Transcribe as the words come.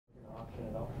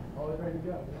ready to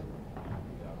go.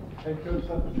 Head coach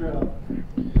Seth, Littrell.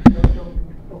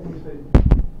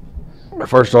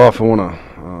 First off, I want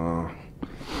to,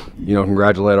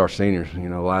 congratulate our seniors.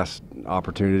 Last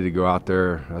opportunity to go out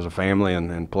there as a family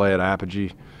and play at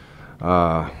Apogee.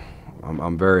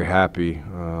 I'm very happy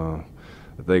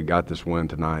that they got this win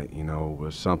tonight. It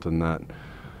was something that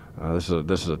this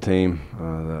is a team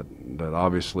that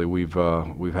obviously we've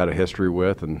had a history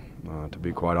with, and to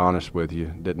be quite honest with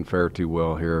you, didn't fare too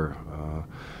well here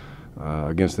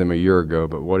against them a year ago.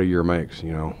 But what a year makes.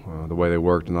 The way they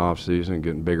worked in the off season,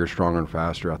 getting bigger, stronger, and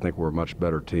faster. I think we're a much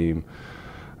better team,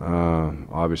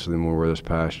 obviously, than we were this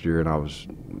past year. And I was,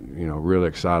 really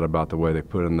excited about the way they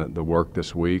put in the work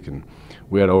this week. And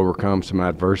we had to overcome some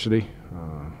adversity.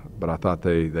 But I thought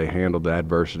they handled the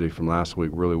adversity from last week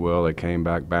really well. They came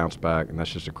back, bounced back, and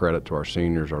that's just a credit to our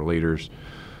seniors, our leaders,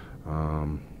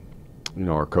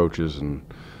 our coaches, and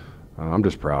I'm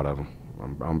just proud of them.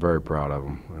 I'm very proud of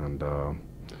them, and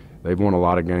they've won a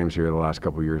lot of games here the last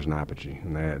couple of years in Apogee,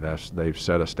 and they've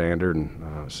set a standard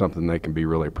and something they can be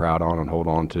really proud on and hold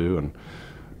on to, and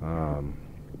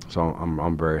so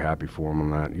I'm very happy for them on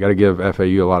that. You got to give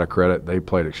FAU a lot of credit. They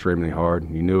played extremely hard.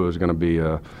 You knew it was going to be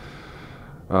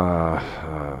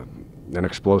an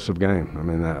explosive game. I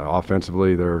mean,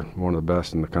 offensively, they're one of the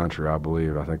best in the country, I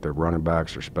believe. I think their running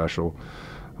backs are special.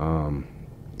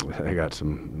 They got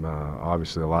some,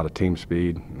 obviously, a lot of team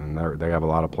speed, and they have a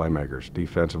lot of playmakers.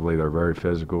 Defensively, they're very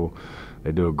physical.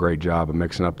 They do a great job of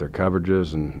mixing up their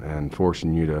coverages and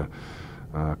forcing you to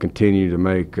continue to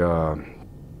make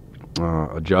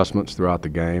adjustments throughout the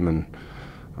game. And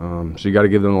so you got to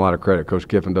give them a lot of credit. Coach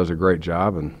Kiffin does a great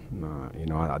job, and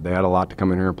they had a lot to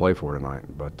come in here and play for tonight.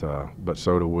 But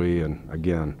so do we. And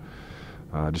again,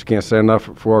 just can't say enough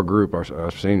for our group,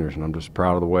 our seniors. And I'm just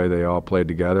proud of the way they all played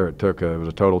together. It was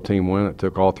a total team win. It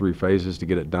took all three phases to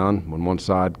get it done. When one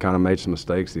side kind of made some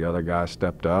mistakes, the other guys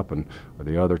stepped up, or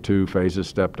the other two phases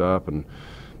stepped up, and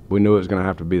we knew it was going to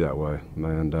have to be that way.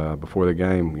 And before the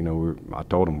game, I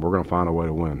told them we're going to find a way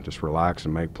to win. Just relax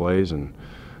and make plays, and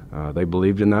they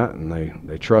believed in that, and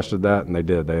they trusted that, and they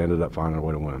did. They ended up finding a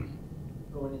way to win.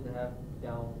 Going into half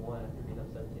down one after being up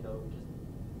 17-0, just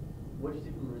what did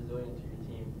you see from the resilience of your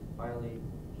team finally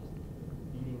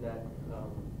just beating that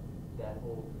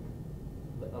whole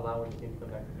allowing the team to come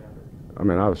back together? I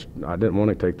mean, I didn't want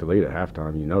to take the lead at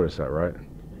halftime. You noticed that, right?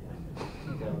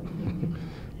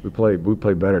 We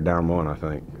played better down one, I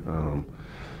think.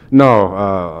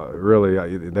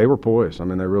 Really, they were poised. I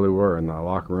mean, they really were in the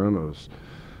locker room. It was.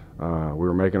 We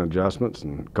were making adjustments,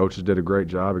 and coaches did a great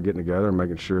job of getting together and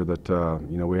making sure that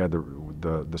we had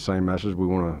the same message we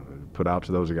want to put out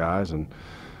to those guys, and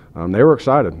they were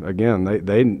excited. Again,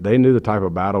 they knew the type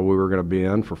of battle we were going to be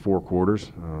in for 4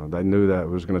 quarters. They knew that it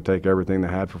was going to take everything they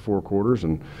had for 4 quarters,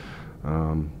 and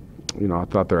I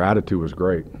thought their attitude was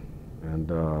great,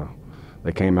 and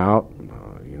they came out.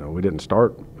 We didn't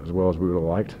start as well as we would have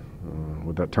liked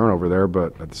with that turnover there,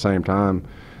 but at the same time,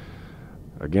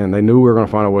 again, they knew we were going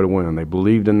to find a way to win. They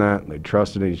believed in that. They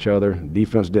trusted in each other.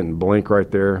 Defense didn't blink right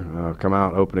there. Come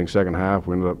out opening second half.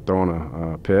 We ended up throwing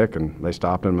a pick, and they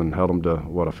stopped him and held them to,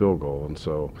 a field goal. And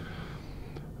so,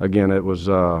 again, it was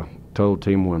a total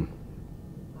team win.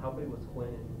 How big was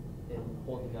Quinn in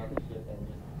holding down the ship and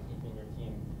just keeping your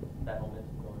team that momentum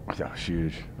going? Yeah,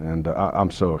 huge. And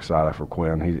I'm so excited for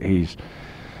Quinn.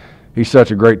 He's such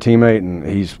a great teammate, and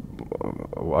he's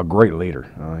a great leader.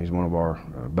 He's one of our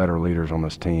better leaders on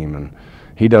this team, and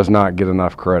he does not get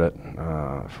enough credit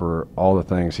for all the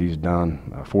things he's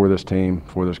done for this team,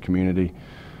 for this community.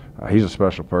 He's a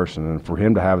special person, and for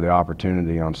him to have the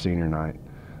opportunity on senior night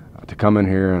to come in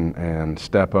here and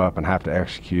step up and have to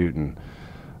execute, and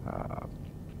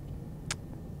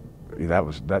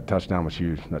that touchdown was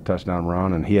huge. That touchdown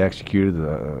run, and he executed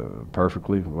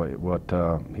perfectly what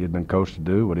he had been coached to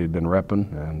do, what he had been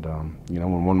repping. And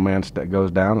when one man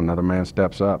goes down, another man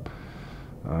steps up.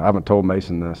 I haven't told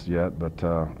Mason this yet, but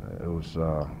it was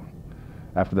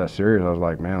after that series, I was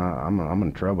like, man, I'm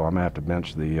in trouble. I may have to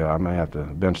bench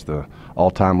the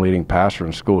all-time leading passer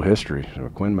in school history. So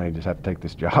Quinn may just have to take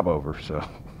this job over. So,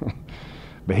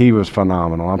 but he was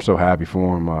phenomenal. I'm so happy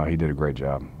for him. He did a great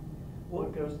job.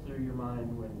 What goes through your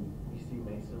mind when you see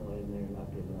Mason laying there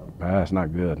not giving up? That's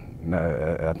not good.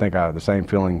 I think I have the same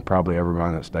feeling probably everybody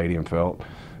in that stadium felt.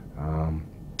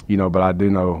 But I do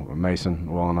know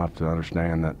Mason well enough to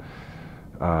understand that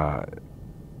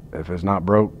if it's not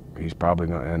broke, he's probably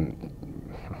going to, and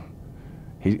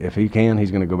if he can,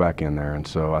 he's going to go back in there. And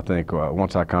so I think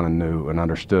once I kind of knew and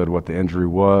understood what the injury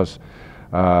was,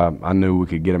 I knew we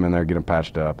could get him in there, get him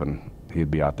patched up, and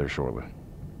he'd be out there shortly.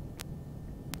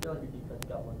 I feel like your defense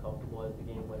got more comfortable as the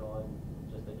game went on,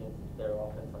 just against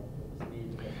offense, like with the speed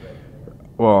and the threat in there?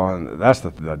 Well, and that's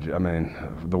I mean,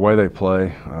 the way they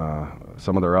play,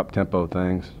 some of their up-tempo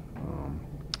things.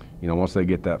 You know, once they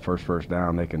get that first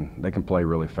down, they can play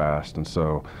really fast, and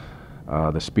so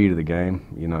the speed of the game.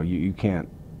 You know, you can't.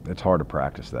 It's hard to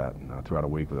practice that throughout a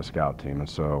week with a scout team, and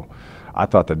so I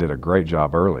thought they did a great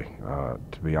job early.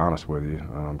 To be honest with you,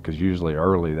 because usually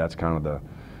early, that's kind of the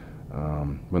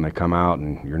when they come out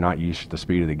and you're not used to the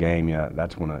speed of the game yet.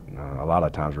 That's when it a lot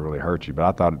of times it really hurts you. But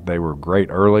I thought they were great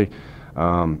early.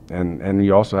 And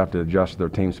you also have to adjust their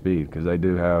team speed because they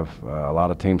do have a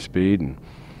lot of team speed. And,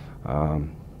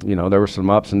 you know, there were some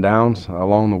ups and downs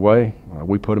along the way.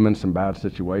 We put them in some bad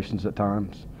situations at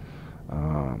times.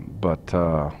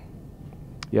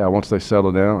 Yeah, once they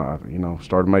settled down, I, you know,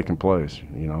 started making plays,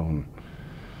 you know. And,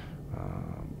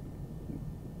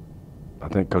 I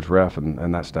think Coach Ref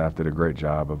and that staff did a great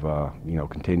job of, you know,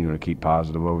 continuing to keep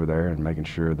positive over there and making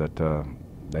sure that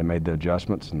they made the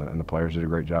adjustments, and the players did a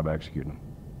great job executing them.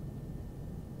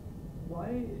 Why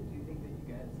do you think that you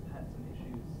guys had some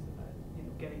issues, you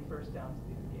know, getting first downs at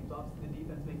the end of games? Obviously, the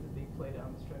defense makes a big play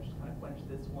down the stretch to kind of quench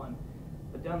this one,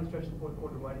 but down the stretch in the fourth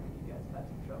quarter, why do you think you guys had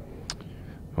some trouble?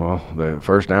 Well, the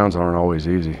first downs aren't always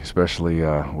easy, especially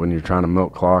when you're trying to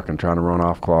milk clock and trying to run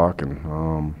off clock,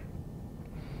 and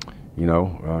you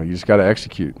know, you just got to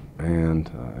execute. And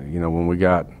you know, when we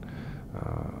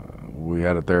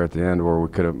had it there at the end where we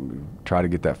could have tried to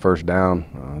get that first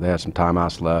down. They had some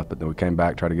timeouts left, but then we came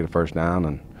back, tried to get a first down,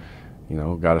 and you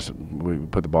know, we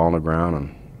put the ball on the ground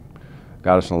and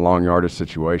got us in a long yardage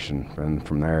situation. And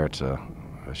from there, it's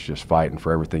just fighting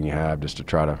for everything you have, just to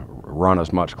try to run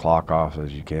as much clock off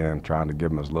as you can, trying to give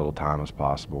them as little time as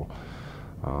possible.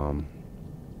 You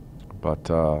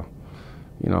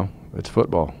know, it's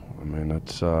football. I mean,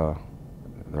 it's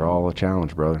they're all a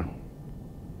challenge, brother.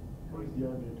 What was the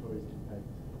auditory's impact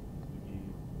the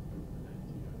game for the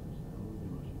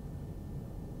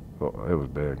 92 yards? Well, it was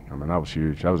big. I mean, that was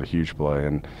huge. That was a huge play.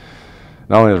 And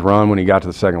not only his run, when he got to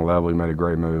the second level, he made a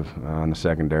great move in the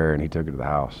secondary, and he took it to the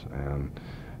house. And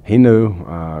he knew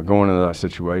going into that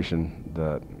situation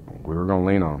that we were going to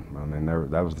lean on him. I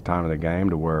mean, that was the time of the game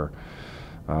to where,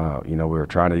 you know, we were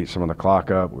trying to eat some of the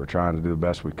clock up. We were trying to do the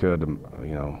best we could to,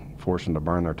 you know, force them to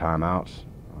burn their timeouts.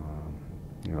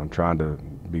 You know, I'm trying to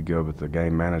be good with the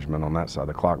game management on that side,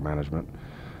 the clock management.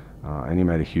 And he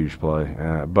made a huge play.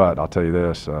 But I'll tell you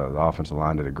this, the offensive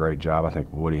line did a great job. I think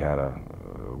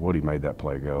Woody made that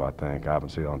play go, I think. I haven't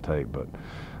seen it on tape, but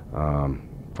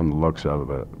from the looks of it.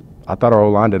 But I thought our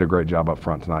O-line did a great job up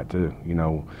front tonight too. You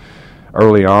know,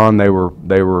 early on they were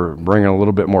bringing a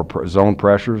little bit more zone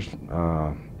pressures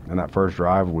in that first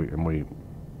drive.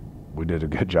 We did a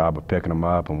good job of picking them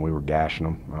up, and we were gashing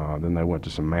them. Then they went to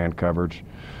some man coverage.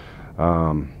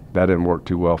 That didn't work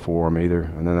too well for them either.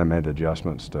 And then they made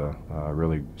adjustments to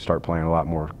really start playing a lot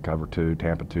more cover 2,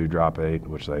 Tampa 2, drop 8,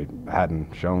 which they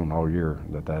hadn't shown all year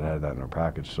that they had that in their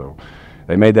package. So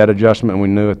they made that adjustment, and we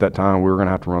knew at that time we were going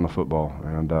to have to run the football.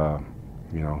 And,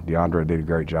 you know, DeAndre did a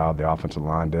great job. The offensive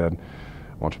line did.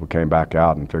 Once we came back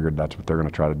out and figured that's what they're going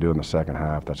to try to do in the second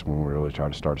half, that's when we really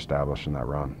tried to start establishing that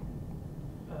run.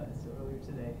 So earlier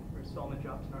today, Bruce Feldman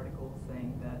dropped an article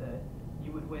saying that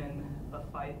you would win a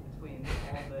fight between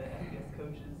all the FBS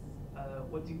coaches.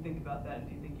 What do you think about that, and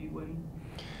do you think you'd win?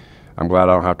 I'm glad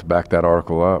I don't have to back that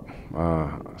article up.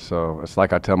 So it's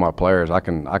like I tell my players, I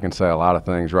can say a lot of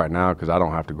things right now because I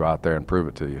don't have to go out there and prove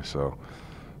it to you. So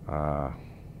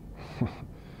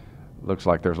looks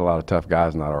like there's a lot of tough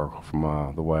guys in that article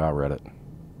from the way I read it.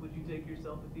 Would you take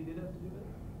yourself if you did have to do it?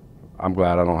 I'm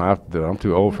glad I don't have to do it. I'm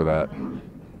too old for that.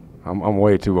 I'm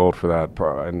way too old for that,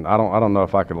 and I don't know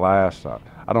if I could last.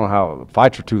 I don't know how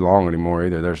fights are too long anymore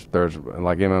either. There's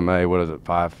like MMA. What is it?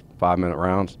 5-minute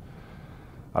rounds.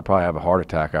 I'd probably have a heart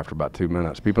attack after about 2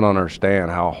 minutes. People don't understand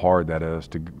how hard that is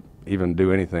to even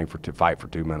do anything to fight for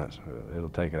 2 minutes. It'll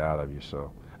take it out of you.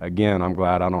 So again, I'm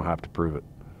glad I don't have to prove it.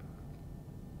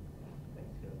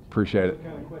 Appreciate it. What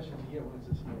kind of question do you get when it's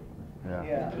this late? Yeah.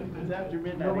 Yeah. It's after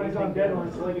midnight. Nobody's on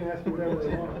deadline, so they can ask you whatever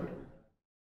they want.